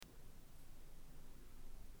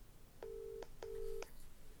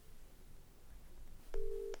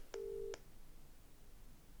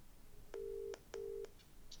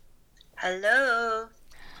Hello.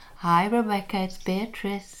 Hi, Rebecca. It's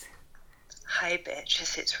Beatrice. Hi,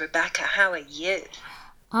 Beatrice. It's Rebecca. How are you?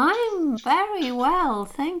 I'm very well,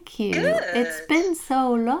 thank you. It's Good. been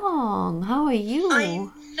so long. How are you? I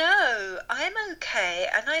know. I'm okay,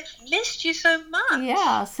 and I've missed you so much.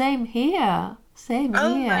 Yeah, same here. Same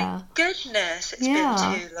Oh here. my goodness, it's Yeah.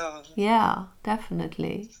 been too long. Yeah,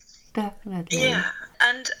 definitely. Definitely. Yeah,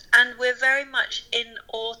 and we're very much in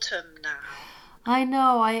autumn now. I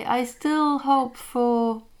know. I still hope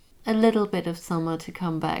for a little bit of summer to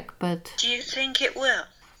come back, but Do you think it will?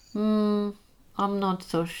 I'm not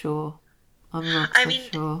so sure. I mean,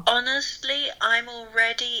 honestly, I'm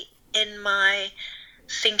already in my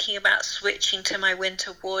thinking about switching to my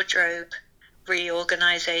winter wardrobe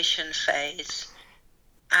reorganization phase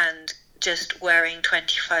and just wearing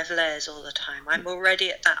 25 layers all the time. I'm already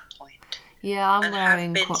at that point. Yeah, I'm and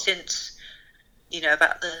wearing have been since,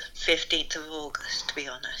 about the 15th of August, to be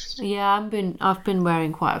honest. Yeah, I've been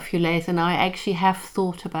wearing quite a few layers, and I actually have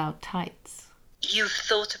thought about tights. You've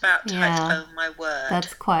thought about tights? Yeah, oh my word.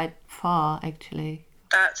 That's quite far, actually.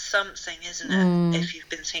 That's something, isn't it? If you've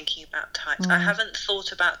been thinking about tights. I haven't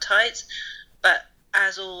thought about tights, but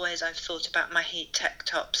as always, I've thought about my heat tech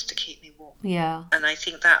tops to keep me warm. Yeah. And I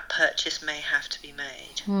think that purchase may have to be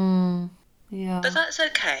made. Yeah. But that's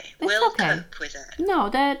okay. We'll cope with it. No,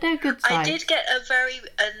 they're good size. I did get a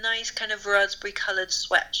nice kind of raspberry coloured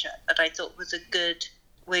sweatshirt that I thought was a good,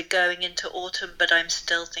 we're going into autumn, but I'm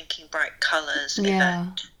still thinking bright colours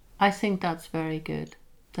event. I think that's very good.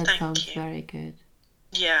 That Thank sounds you. very good.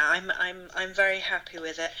 Yeah, I'm very happy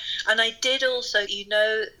with it. And I did also,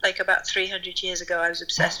 like about 300 years ago, I was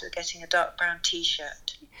obsessed with getting a dark brown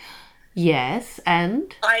t-shirt. Yes,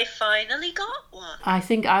 and? I finally got one. I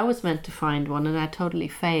think I was meant to find one and I totally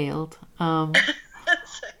failed.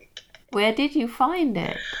 That's okay. Where did you find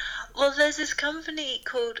it? Well, there's this company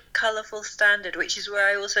called Colourful Standard, which is where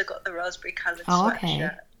I also got the raspberry coloured sweatshirt. Okay.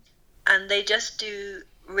 And they just do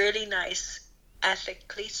really nice,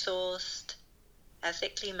 ethically sourced,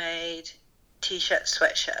 ethically made t-shirts,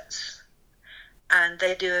 sweatshirts. And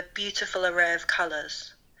they do a beautiful array of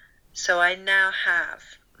colours. So I now have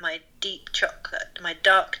my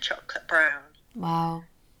dark chocolate brown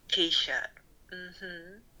t-shirt.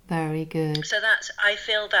 Very good. So I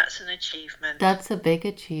feel that's an achievement. That's a big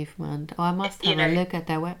achievement. Oh, I must have a look at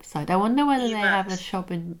their website. I wonder whether they have a shop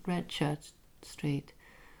in Red Shirt Street.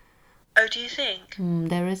 Oh, do you think?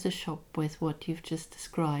 There is a shop with what you've just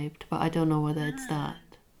described, but I don't know whether it's that.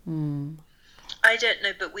 I don't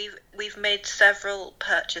know, but we've made several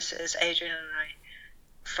purchases, Adrian and I,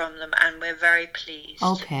 from them, and we're very pleased.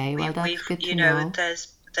 Okay, well that's good to know.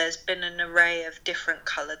 There's been an array of different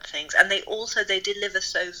coloured things, and they deliver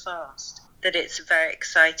so fast that it's very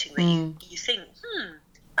exciting that you think,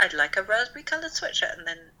 I'd like a raspberry coloured sweatshirt, and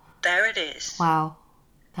then there it is. Wow,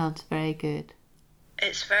 sounds very good.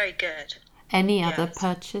 It's very good. Any other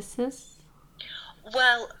purchases?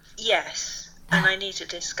 Well, yes, and I need to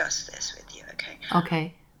discuss this with you, okay?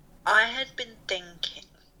 Okay. I had been thinking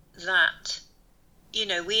that,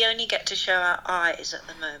 we only get to show our eyes at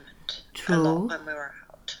the moment. True. A lot when we're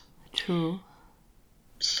out. True.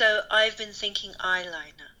 So I've been thinking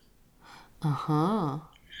eyeliner.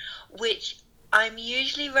 Which I'm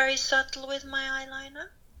usually very subtle with my eyeliner.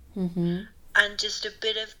 And just a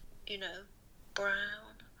bit of,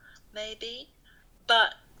 brown, maybe.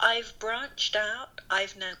 But I've branched out.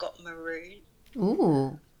 I've now got maroon.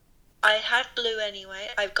 Ooh. I had blue anyway.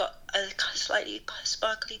 I've got a slightly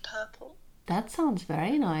sparkly purple. That sounds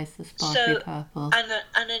very nice, the sparkly purple. And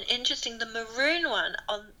an interesting, the maroon one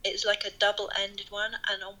it's like a double-ended one,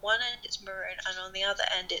 and on one end it's maroon, and on the other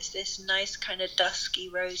end it's this nice kind of dusky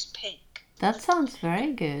rose pink. That sounds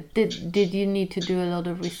very good. Did you need to do a lot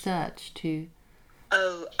of research to?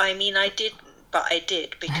 Oh, I mean, I didn't, but I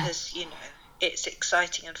did because it's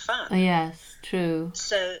exciting and fun. Oh, yes, true.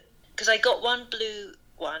 So, because I got one blue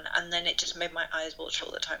one, and then it just made my eyes water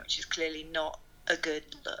all the time, which is clearly not a good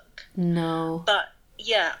look. No. But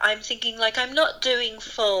yeah, I'm thinking like I'm not doing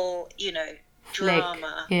full,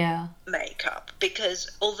 drama makeup, because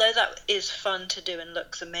although that is fun to do and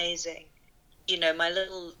looks amazing, my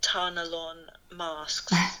little Tana Lawn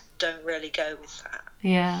masks don't really go with that.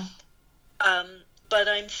 Yeah. But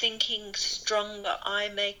I'm thinking stronger eye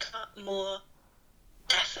makeup, more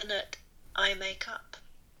definite eye makeup.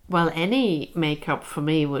 Well, any makeup for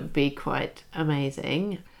me would be quite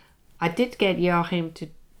amazing. I did get Joachim to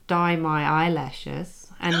dye my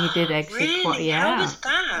eyelashes, and he did actually really? How was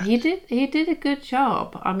that? He did a good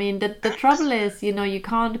job. I mean, the trouble is, you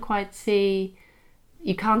can't quite see,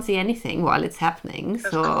 you can't see anything while it's happening.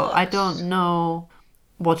 So I don't know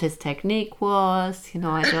what his technique was,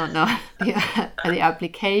 I don't know the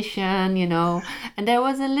application, and there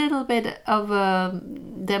was a little bit of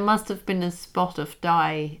there must have been a spot of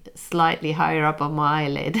dye slightly higher up on my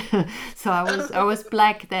eyelid, so I was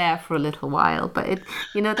black there for a little while, but it,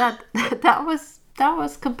 that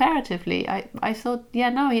was comparatively, I thought,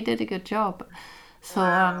 he did a good job, so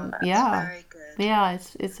Wow, that's very good. yeah,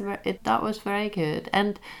 that was very good,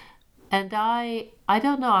 and I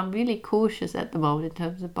don't know, I'm really cautious at the moment in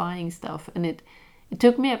terms of buying stuff, and it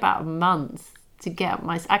took me about a month to get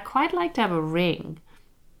I quite like to have a ring,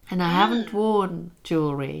 and I haven't worn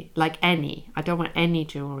jewelry, like any. I don't wear any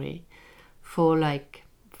jewelry for like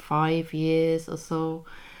 5 years or so.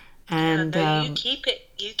 And No, you keep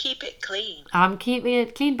it clean. I'm keeping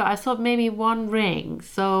it clean, but I thought maybe one ring.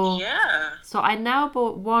 So I now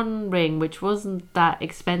bought one ring, which wasn't that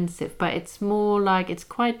expensive, but it's more like, it's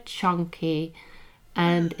quite chunky,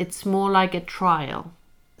 and it's more like a trial.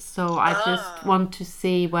 So I just want to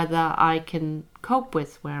see whether I can cope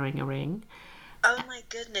with wearing a ring. Oh my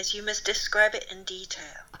goodness, you must describe it in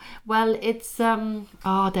detail. Well, it's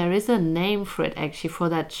there is a name for it actually, for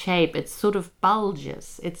that shape. It's sort of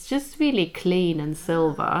bulges. It's just really clean and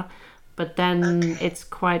silver, but then it's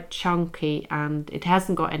quite chunky, and it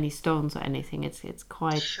hasn't got any stones or anything. It's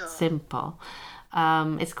quite simple.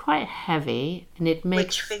 It's quite heavy, and it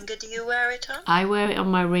makes... Which finger do you wear it on? I wear it on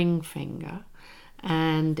my ring finger,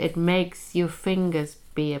 and it makes your fingers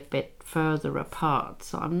be a bit further apart.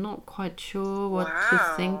 So I'm not quite sure what to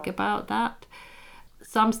think about that.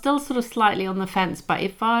 So I'm still sort of slightly on the fence, but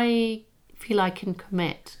if I feel I can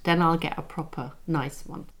commit, then I'll get a proper nice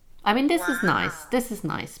one. I mean, this is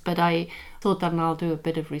nice, but I thought that I'll do a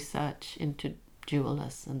bit of research into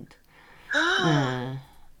jewelers, and I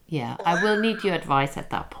will need your advice at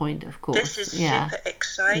that point, of course. This is super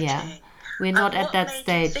exciting. Yeah, we're not at that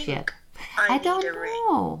stage yet. I don't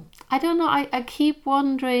know. I keep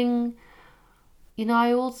wondering,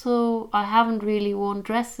 I haven't really worn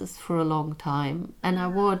dresses for a long time, and I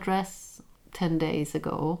wore a dress 10 days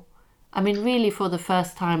ago. I mean, really for the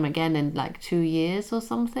first time again in like 2 years or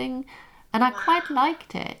something, and I quite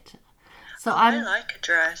liked it. So I like a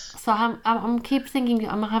dress. So I'm keep thinking,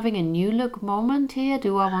 am I having a new look moment here?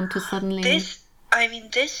 Do I want to suddenly... This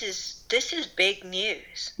is big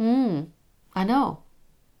news. I know.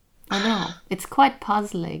 It's quite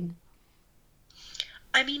puzzling.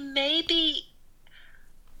 I mean, maybe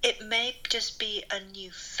it may just be a new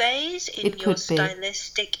phase in your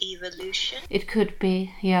stylistic evolution. It could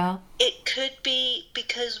be, yeah. It could be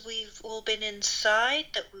because we've all been inside,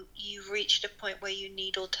 that you've reached a point where you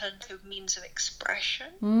need alternative means of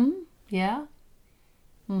expression. Yeah.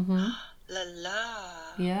 Mm-hmm. La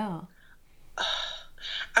la. Yeah.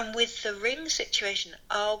 And with the ring situation,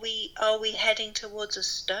 are we heading towards a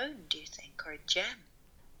stone, do you think, or a gem?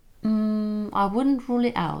 I wouldn't rule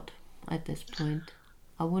it out at this point.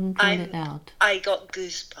 I wouldn't rule it out. I got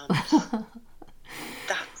goosebumps.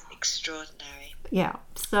 That's extraordinary. Yeah.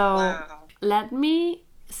 So let me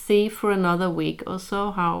see for another week or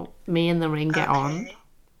so how me and the ring get on.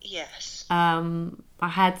 Yes. I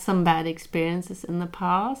had some bad experiences in the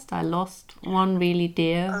past. I lost one really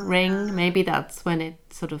dear ring. No. Maybe that's when it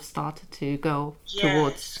sort of started to go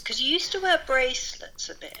towards... because you used to wear bracelets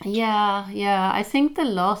a bit. Yeah. I think the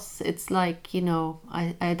loss, it's like,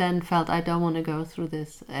 I then felt I don't want to go through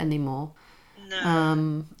this anymore.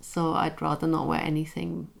 No. So I'd rather not wear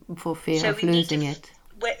anything for fear of losing it.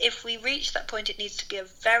 If we reach that point, it needs to be a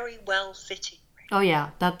very well-fitting ring. Oh yeah,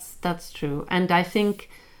 that's true. And I think...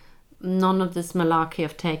 none of this malarkey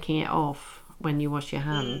of taking it off when you wash your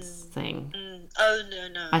hands thing. Oh,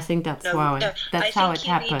 no. I think that's how it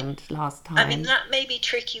happened last time. I mean, that may be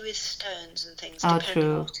tricky with stones and things, depending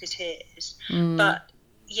on what it is. But,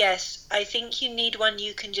 yes, I think you need one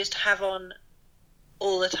you can just have on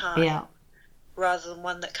all the time, rather than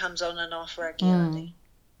one that comes on and off regularly.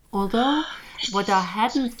 Although, what I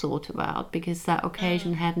hadn't thought about, because that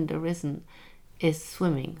occasion hadn't arisen, is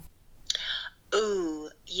swimming. Ooh,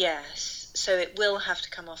 yes. So it will have to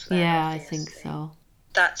come off there. Yeah, obviously. I think so.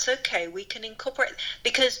 That's okay. We can incorporate,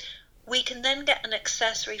 because we can then get an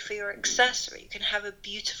accessory for your accessory. You can have a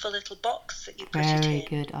beautiful little box that you put it in. Very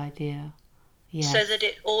good idea. Yes. So that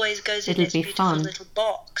it always goes in its beautiful little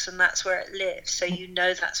box, and that's where it lives. So you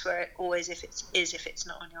know that's where it always if it's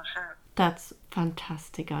not on your hand. That's a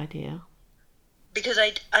fantastic idea. Because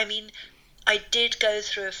I mean, I did go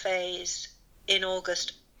through a phase in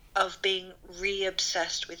August of being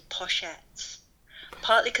re-obsessed with pochettes.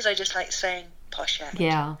 Partly because I just like saying pochette.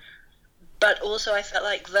 Yeah. But also I felt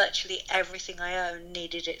like virtually everything I own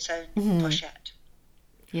needed its own pochette.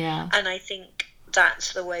 Yeah. And I think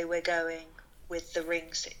that's the way we're going with the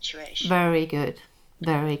ring situation. Very good.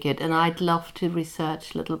 Very good. And I'd love to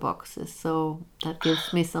research little boxes, so that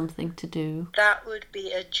gives me something to do. That would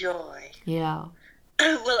be a joy. Yeah.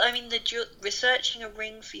 Well, I mean, researching a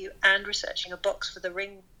ring for you and researching a box for the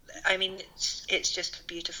ring, I mean, it's just a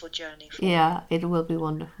beautiful journey for Yeah, it will be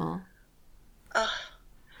wonderful.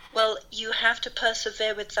 Well, you have to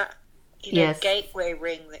persevere with that, gateway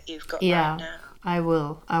ring that you've got right now. I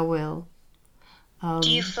will.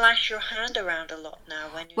 Do you flash your hand around a lot now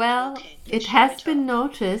when you're talking? It has been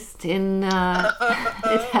noticed in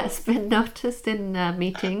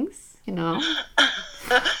meetings.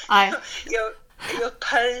 You're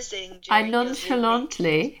posing. I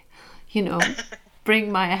nonchalantly,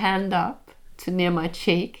 bring my hand up to near my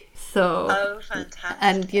cheek. So, fantastic!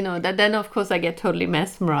 And then of course I get totally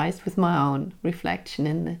mesmerized with my own reflection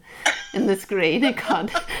in the screen. I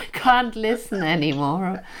can't listen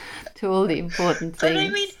anymore to all the important things. But I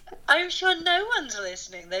mean, I'm sure no one's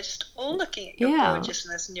listening. They're just all looking at your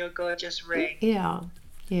gorgeousness and your gorgeous ring. Yeah.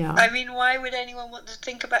 I mean, why would anyone want to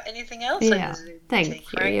think about anything else? Yeah. Thank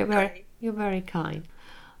you. You're very kind.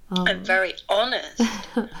 And very honest.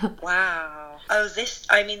 Wow. Oh,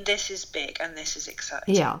 this is big and this is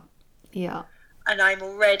exciting. Yeah. And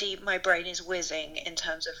my brain is whizzing in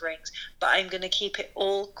terms of rings, but I'm going to keep it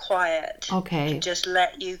all quiet. Okay. And just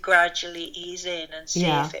let you gradually ease in and see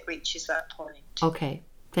if it reaches that point. Okay.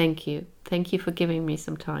 Thank you. Thank you for giving me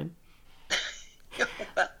some time. You're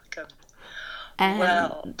welcome.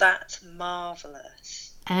 Well, that's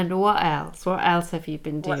marvellous. And what else? What else have you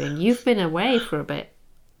been doing? You've been away for a bit.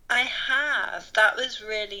 I have. That was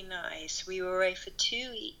really nice. We were away for 2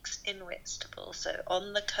 weeks in Whitstable, so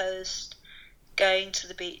on the coast, going to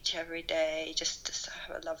the beach every day just to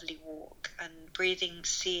have a lovely walk and breathing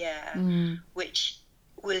sea air, which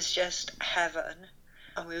was just heaven.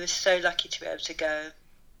 And we were so lucky to be able to go.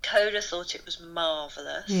 Coda thought it was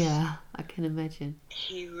marvellous. Yeah, I can imagine.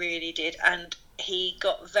 He really did. And he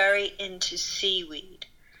got very into seaweed.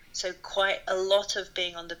 So quite a lot of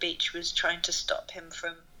being on the beach was trying to stop him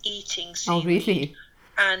from eating seaweed. Oh, really?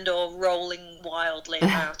 And or rolling wildly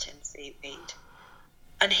about in seaweed.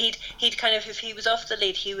 And he'd kind of, if he was off the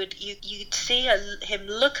lead, you'd see him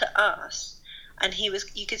look at us, and you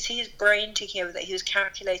could see his brain ticking over that he was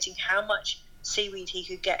calculating how much seaweed he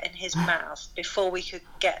could get in his mouth before we could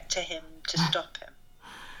get to him to stop him.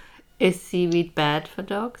 Is seaweed bad for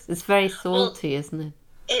dogs? It's very salty, isn't it?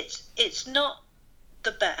 It's not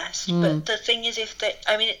the best, but the thing is,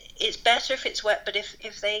 it's better if it's wet, but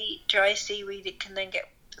if they dry seaweed, it can then get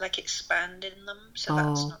expand in them, so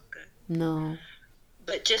that's not good. No.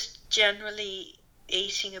 But just generally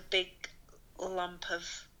eating a big lump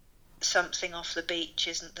of something off the beach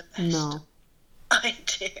isn't the best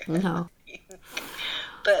idea. No.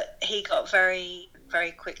 But he got very,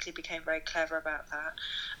 very quickly became very clever about that.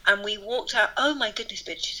 And we walked out. Oh my goodness,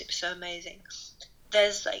 bitches, it was so amazing.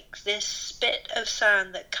 There's this spit of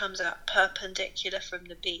sand that comes out perpendicular from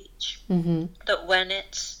the beach, that when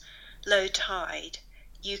it's low tide,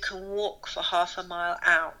 you can walk for half a mile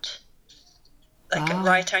out, at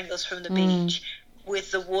right angles from the beach,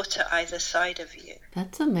 with the water either side of you.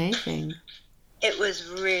 That's amazing. It was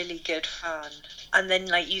really good fun. And then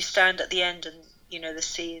you stand at the end and the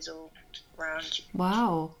sea is all around you.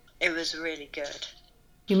 Wow. It was really good.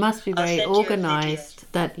 You must be very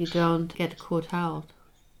organised that you don't get caught out.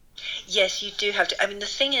 Yes, you do have to. I mean, the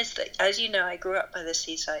thing is that, as you know, I grew up by the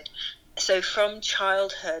seaside. So from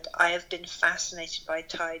childhood, I have been fascinated by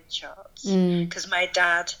tide charts. Because my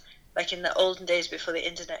dad, in the olden days before the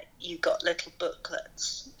internet, you got little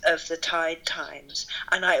booklets of the tide times.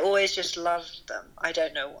 And I always just loved them. I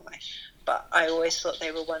don't know why. But I always thought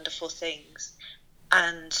they were wonderful things.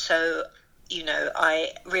 And so,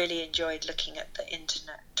 I really enjoyed looking at the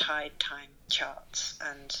internet tide time charts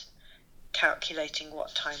and calculating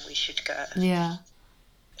what time we should go. Yeah.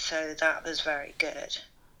 So that was very good.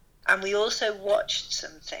 And we also watched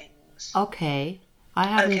some things. Okay. I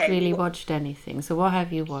haven't really watched anything. So what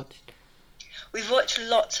have you watched? We've watched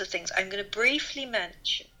lots of things. I'm going to briefly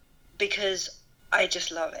mention, because I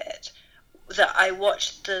just love it, that I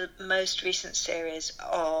watched the most recent series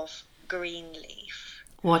of Greenleaf.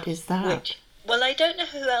 What is that? Well, I don't know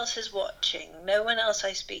who else is watching. No one else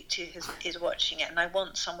I speak to is watching it, and I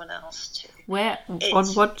want someone else to. On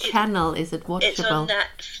what channel is it watchable? It's on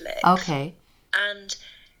Netflix. Okay. And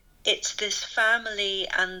it's this family,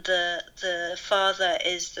 and the father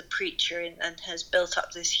is the preacher and has built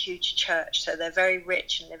up this huge church. So they're very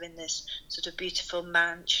rich and live in this sort of beautiful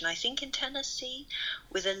mansion, I think in Tennessee,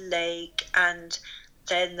 with a lake. And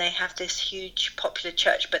then they have this huge popular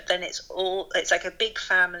church, but then it's like a big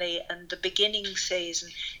family, and the beginning season,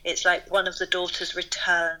 it's like one of the daughters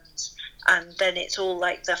returns, and then it's all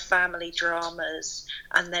like the family dramas,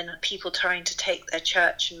 and then people trying to take their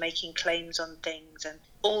church and making claims on things, and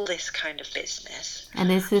all this kind of business.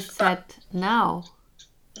 And is this set now?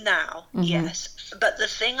 Now, yes. But the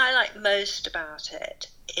thing I like most about it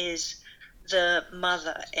is the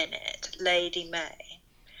mother in it, Lady May.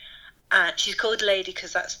 And she's called Lady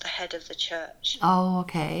because that's the head of the church. Oh,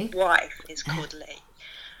 okay. Wife is called Lady.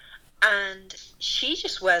 And she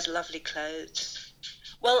just wears lovely clothes.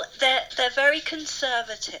 Well, they're very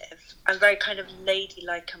conservative and very kind of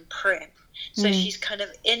ladylike and prim. So she's kind of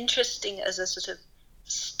interesting as a sort of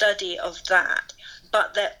study of that.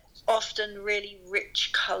 But they're often really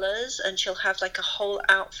rich colours, and she'll have like a whole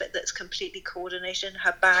outfit that's completely coordinated.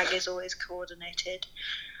 Her bag is always coordinated.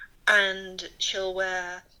 And she'll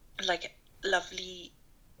wear like lovely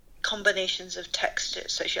combinations of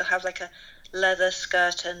textures. So she'll have like a leather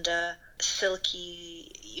skirt and a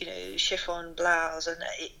silky, chiffon blouse. And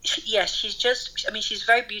she's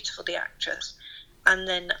very beautiful, the actress. And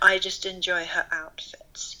then I just enjoy her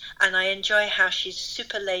outfits. And I enjoy how she's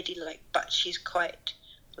super ladylike, but she's quite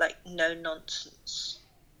like no nonsense.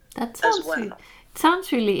 That sounds as well. It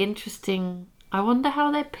sounds really interesting. I wonder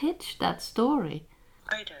how they pitched that story.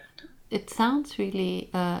 I don't know. It sounds really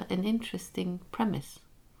an interesting premise.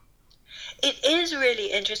 It is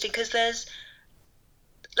really interesting because there's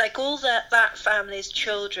like all that family's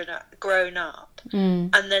children are grown up,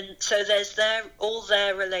 and then so there's all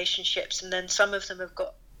their relationships, and then some of them have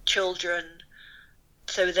got children,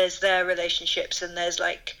 so there's their relationships, and there's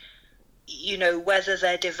like, whether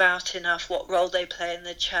they're devout enough, what role they play in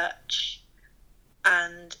the church,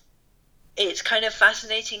 and it's kind of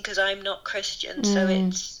fascinating because I'm not Christian, so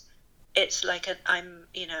it's like I'm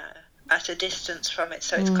at a distance from it,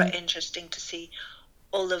 so it's quite interesting to see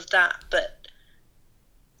all of that, but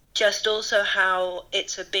just also how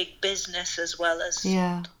it's a big business as well as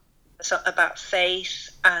about faith,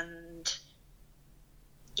 and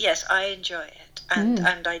yes, I enjoy it,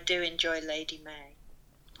 and I do enjoy Lady May.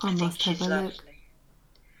 I think she's lovely.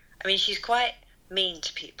 I mean, she's quite mean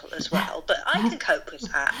to people as well, but I can cope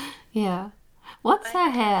with that. Yeah. What's her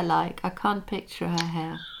hair like? I can't picture her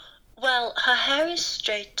hair. Well, her hair is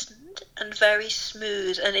straightened and very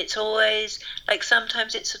smooth, and it's always like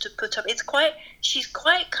sometimes it's sort of put up. She's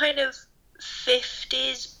quite kind of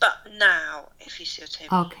 50s, but now, if you see what I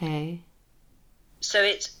mean. Okay. So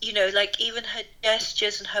it's, like even her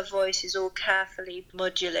gestures and her voice is all carefully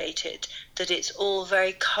modulated, that it's all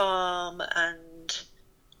very calm and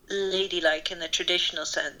ladylike in the traditional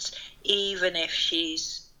sense, even if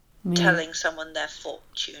she's telling someone their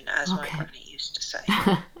fortune, as my granny used to say.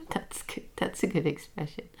 That's good. That's a good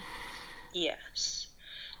expression. Yes.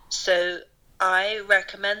 So I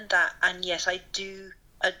recommend that, and yes, I do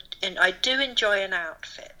enjoy an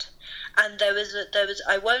outfit. And there was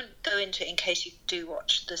I won't go into it in case you do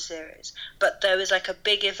watch the series, but there was like a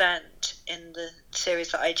big event in the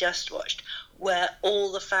series that I just watched where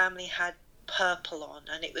all the family had purple on,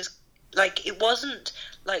 and it was like, it wasn't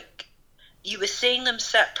like you were seeing them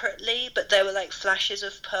separately, but there were like flashes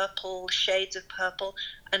of purple, shades of purple,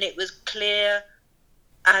 and it was clear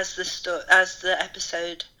as the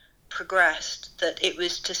episode progressed that it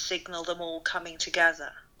was to signal them all coming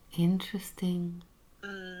together. Interesting.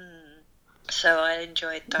 So I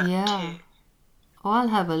enjoyed that too. Oh, I'll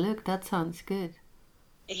have a look. That sounds good.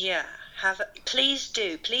 Yeah, please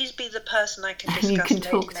do. Please be the person I can discuss you can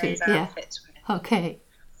talk to. Outfits with. Okay.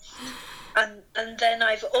 And then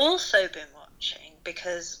I've also been watching,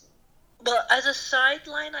 because, well, as a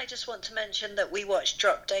sideline, I just want to mention that we watched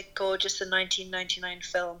Drop Dead Gorgeous, the 1999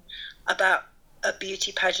 film about a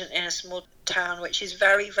beauty pageant in a small town, which is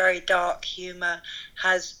very, very dark humour,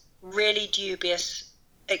 has really dubious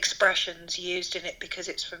expressions used in it because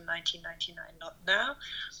it's from 1999, not now,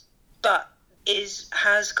 but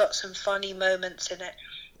has got some funny moments in it,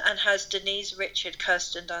 and has Denise Richard,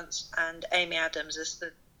 Kirsten Dunst, and Amy Adams as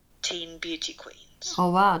the teen beauty queens.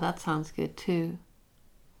 Oh wow, that sounds good too.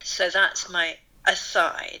 So that's my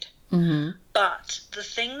aside. But the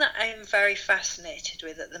thing that I'm very fascinated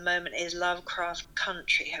with at the moment is Lovecraft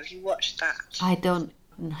Country. Have you watched that? I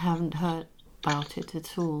haven't heard about it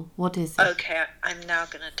at all. What is it? Okay, I'm now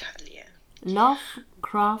going to tell you.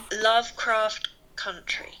 Lovecraft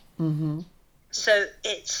Country. So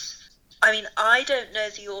I don't know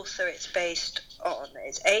the author it's based on.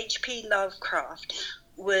 It's H.P. Lovecraft,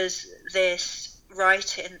 was this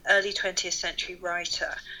writer, an early 20th century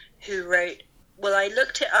writer, who wrote, well, I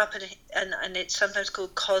looked it up, and it's sometimes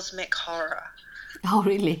called cosmic horror. Oh,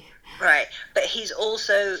 really? Right. But he's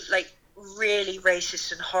also like really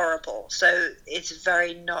racist and horrible. So it's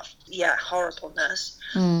very not, horribleness.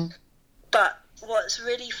 Mm. But what's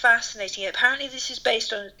really fascinating, apparently this is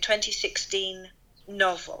based on a 2016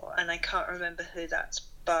 novel, and I can't remember who that's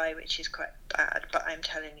by, which is quite bad, but I'm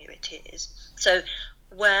telling you it is. So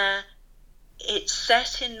where it's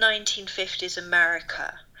set in 1950s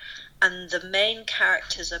America, and the main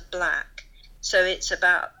characters are black. So it's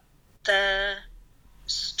about their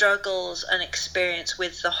struggles and experience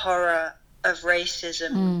with the horror of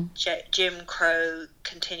racism, Jim Crow,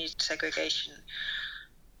 continued segregation.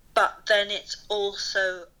 But then it's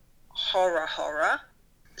also horror.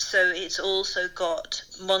 So it's also got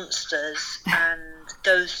monsters and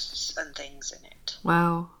ghosts and things in it.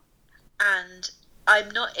 Wow. And I'm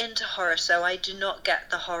not into horror, so I do not get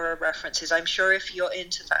the horror references. I'm sure if you're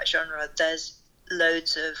into that genre, there's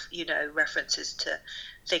loads of, references to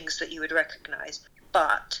things that you would recognize.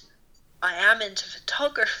 But I am into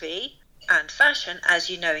photography and fashion, as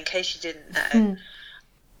you know, in case you didn't know.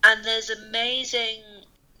 And there's amazing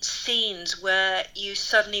scenes where you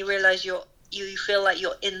suddenly realize you feel like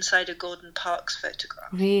you're inside a Gordon Parks photograph.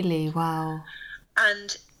 Really? Wow.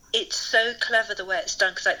 And it's so clever the way it's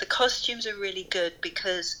done, because like the costumes are really good,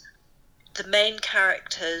 because the main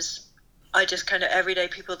characters are just kind of everyday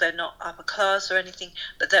people. They're not upper class or anything,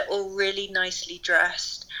 but they're all really nicely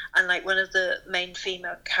dressed. And like one of the main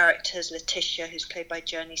female characters, Letitia, who's played by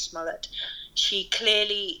Jurnee Smollett, she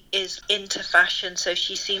clearly is into fashion, so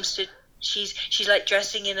she seems to she's like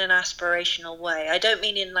dressing in an aspirational way. I don't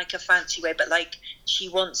mean in like a fancy way, but like she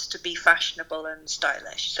wants to be fashionable and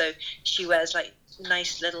stylish. So she wears like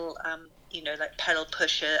nice little like pedal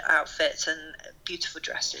pusher outfits and beautiful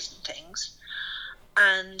dresses and things.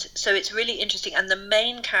 And so it's really interesting. And the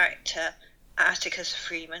main character, Atticus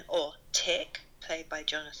Freeman, or Tick, played by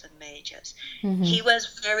Jonathan Majors, he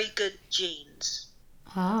wears very good jeans.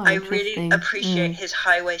 I really appreciate his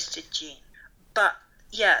high-waisted jean. But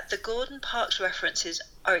yeah, the Gordon Parks references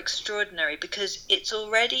are extraordinary, because it's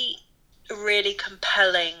already really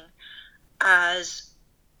compelling as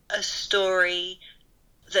a story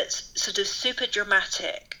that's sort of super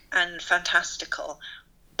dramatic and fantastical,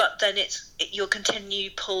 but then you're continually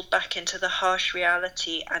pulled back into the harsh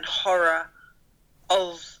reality and horror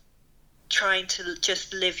of trying to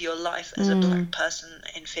just live your life as a black person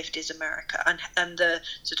in 50s America, and the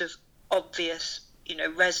sort of obvious,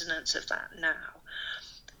 resonance of that now.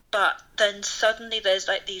 But then suddenly there's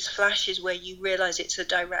like these flashes where you realize it's a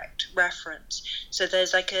direct reference. So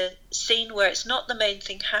there's like a scene where it's not the main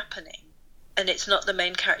thing happening and it's not the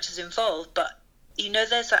main characters involved, but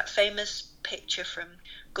there's that famous picture from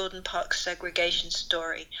Gordon Parks' segregation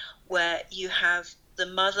story where you have the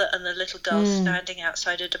mother and the little girl standing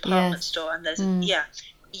outside a department store, and there's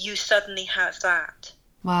you suddenly have that.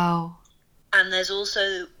 Wow. And there's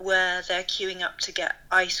also where they're queuing up to get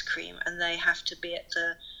ice cream and they have to be at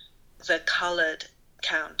the coloured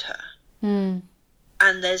counter. And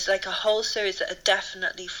there's like a whole series that are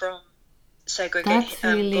definitely from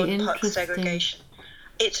really Gordon Parks segregation.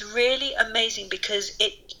 It's really amazing, because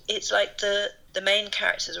it's like the main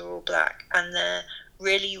characters are all black, and they're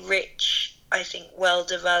really rich, I think, well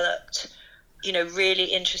developed, really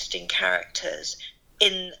interesting characters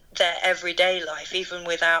in their everyday life, even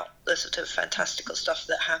without the sort of fantastical stuff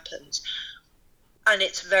that happens. And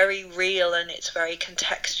it's very real and it's very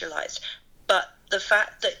contextualized. But the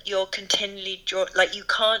fact that you're continually you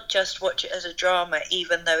can't just watch it as a drama,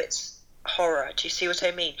 even though it's horror. Do you see what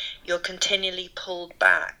I mean? You're continually pulled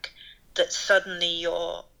back, that suddenly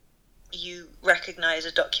you recognize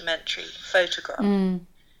a documentary photograph.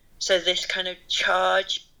 So this kind of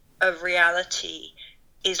charge of reality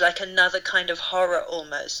is like another kind of horror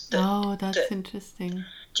almost. That's interesting.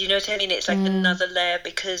 Do you know what I mean? It's like another layer,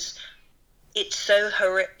 because it's so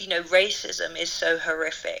racism is so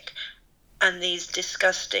horrific, and these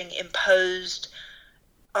disgusting imposed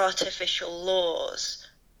artificial laws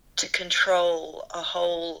to control a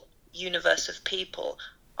whole universe of people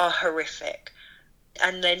are horrific.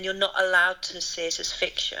 And then you're not allowed to see it as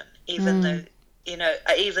fiction, even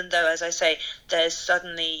though, as I say, there's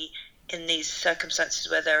suddenly in these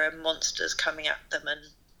circumstances where there are monsters coming at them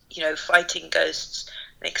and, fighting ghosts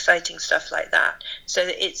and exciting stuff like that. So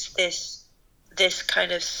it's this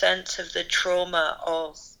kind of sense of the trauma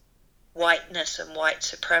of whiteness and white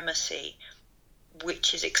supremacy,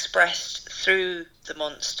 which is expressed through the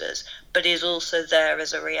monsters, but is also there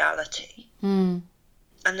as a reality.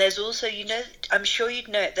 And there's also, I'm sure you'd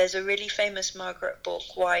know it, there's a really famous Margaret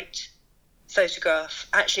Bourke-White photograph,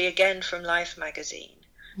 actually again from Life magazine,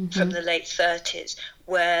 from the late 30s,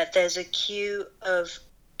 where there's a queue of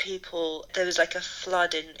people, there was like a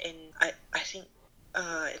flood in I think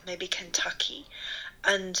maybe Kentucky,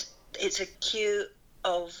 and it's a queue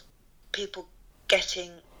of people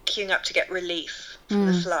queuing up to get relief from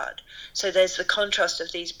the flood. So there's the contrast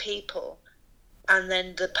of these people, and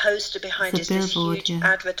then the poster behind is this huge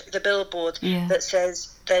the billboard that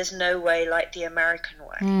says "There's no way like the American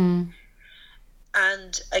way."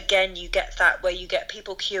 And again, you get that where you get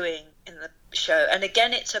people queuing in the show, and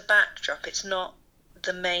again, it's a backdrop. It's not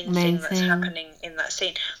the main thing that's happening in that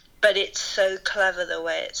scene, but it's so clever the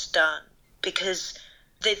way it's done, because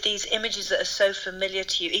these images that are so familiar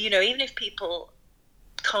to you, even if people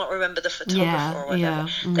can't remember the photographer or whatever,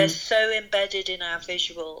 they're so embedded in our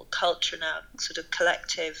visual culture and our sort of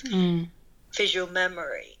collective visual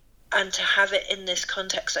memory, and to have it in this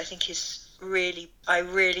context, I think I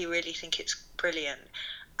really think it's brilliant.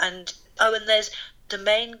 And there's the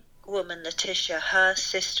main woman, Letitia, her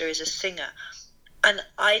sister is a singer, and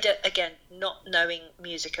I don't, again, not knowing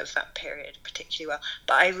music of that period particularly well,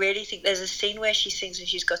 but I really think there's a scene where she sings and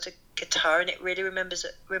she's got a guitar, and it really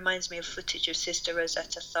reminds me of footage of Sister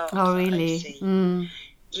Rosetta Tharpe. Oh, really?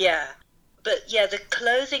 Yeah. But yeah, the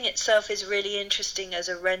clothing itself is really interesting as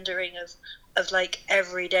a rendering of like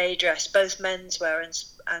everyday dress, both menswear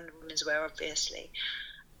and womenswear, obviously.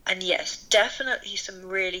 And yes, definitely some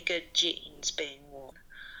really good jeans being worn.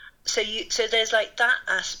 So there's like that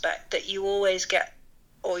aspect that you always get,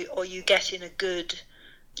 or you get in a good,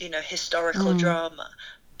 historical drama.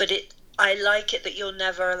 But I like it that you're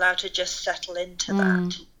never allowed to just settle into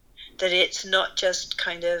that. That it's not just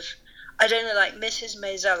kind of, I don't know, like Mrs.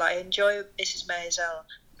 Maisel. I enjoy Mrs. Maisel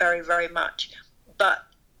very, very much, but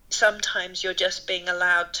sometimes you're just being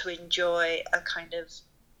allowed to enjoy a kind of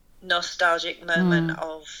nostalgic moment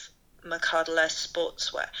of Mercadolesque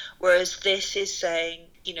sportswear, whereas this is saying,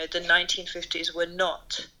 the 1950s were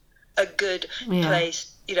not a good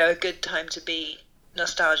place, a good time to be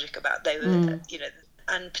nostalgic about. They were,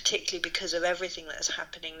 and particularly because of everything that's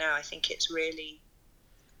happening now, I think it's really,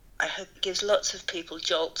 I hope it gives lots of people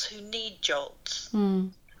jolts who need jolts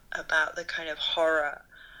about the kind of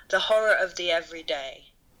the horror of the everyday.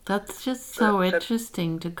 That's just so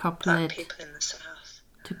interesting to couple it. People in the South.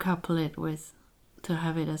 To couple it with, to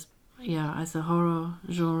have it as a horror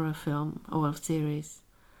genre film or series.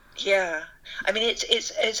 Yeah, I mean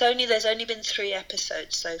there's only been 3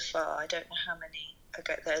 episodes so far. I don't know how many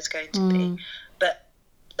there's going to be, but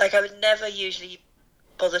like I would never usually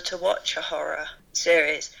bother to watch a horror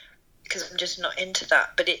series because I'm just not into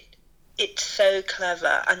that. But it's so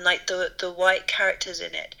clever, and like the white characters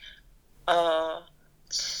in it are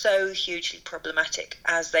so hugely problematic,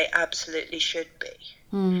 as they absolutely should be.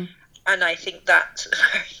 And I think that's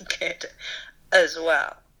very good as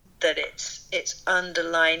well, that it's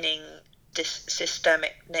underlining this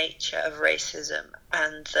systemic nature of racism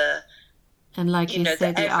and like you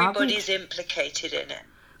said, that everybody's implicated in it.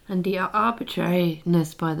 And the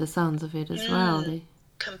arbitrariness by the sounds of it as well.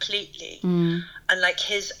 Completely. And like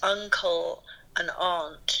his uncle and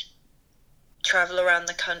aunt travel around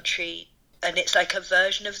the country, and it's like a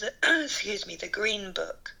version of the the Green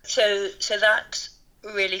Book. So that's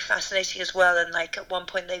really fascinating as well. And like at one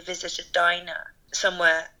point they visit a diner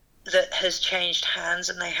somewhere that has changed hands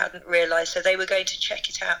and they hadn't realised, so they were going to check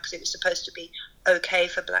it out because it was supposed to be okay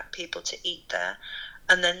for black people to eat there,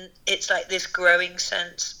 and then it's like this growing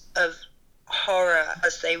sense of horror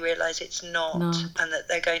as they realise it's not, and that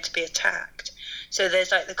they're going to be attacked. So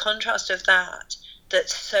there's like the contrast of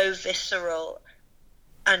that's so visceral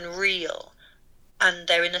and real, and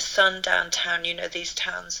they're in a sundown town, these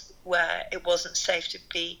towns where it wasn't safe to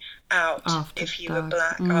be out if you were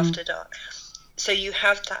black after dark. So you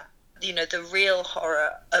have that, the real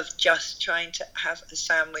horror of just trying to have a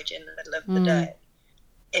sandwich in the middle of the day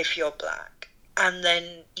if you're black. And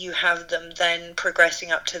then you have them then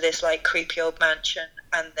progressing up to this like creepy old mansion,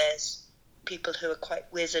 and there's people who are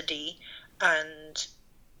quite wizardy and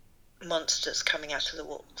monsters coming out of the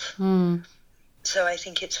walls. So I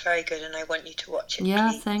think it's very good, and I want you to watch it. Yeah,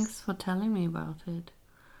 please. Thanks for telling me about it.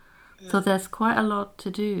 So there's quite a lot to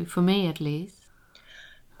do, for me at least.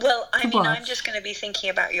 Well, I'm just going to be thinking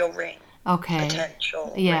about your ring. Okay.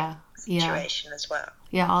 Potential ring situation as well.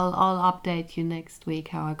 Yeah, I'll update you next week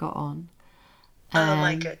how I got on. Oh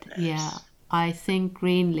my goodness. Yeah, I think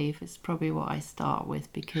Greenleaf is probably what I start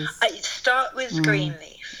with, because I start with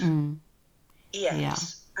Greenleaf.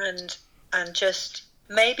 Yes. Yeah. And just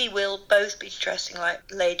maybe we'll both be dressing like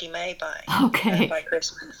Lady May by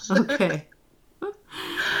Christmas. Okay.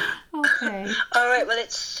 Okay. All right. Well,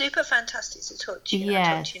 it's super fantastic to talk to you. Yes.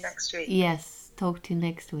 I'll talk to you next week. Yes. Talk to you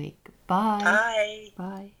next week. Bye. Bye.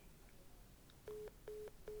 Bye.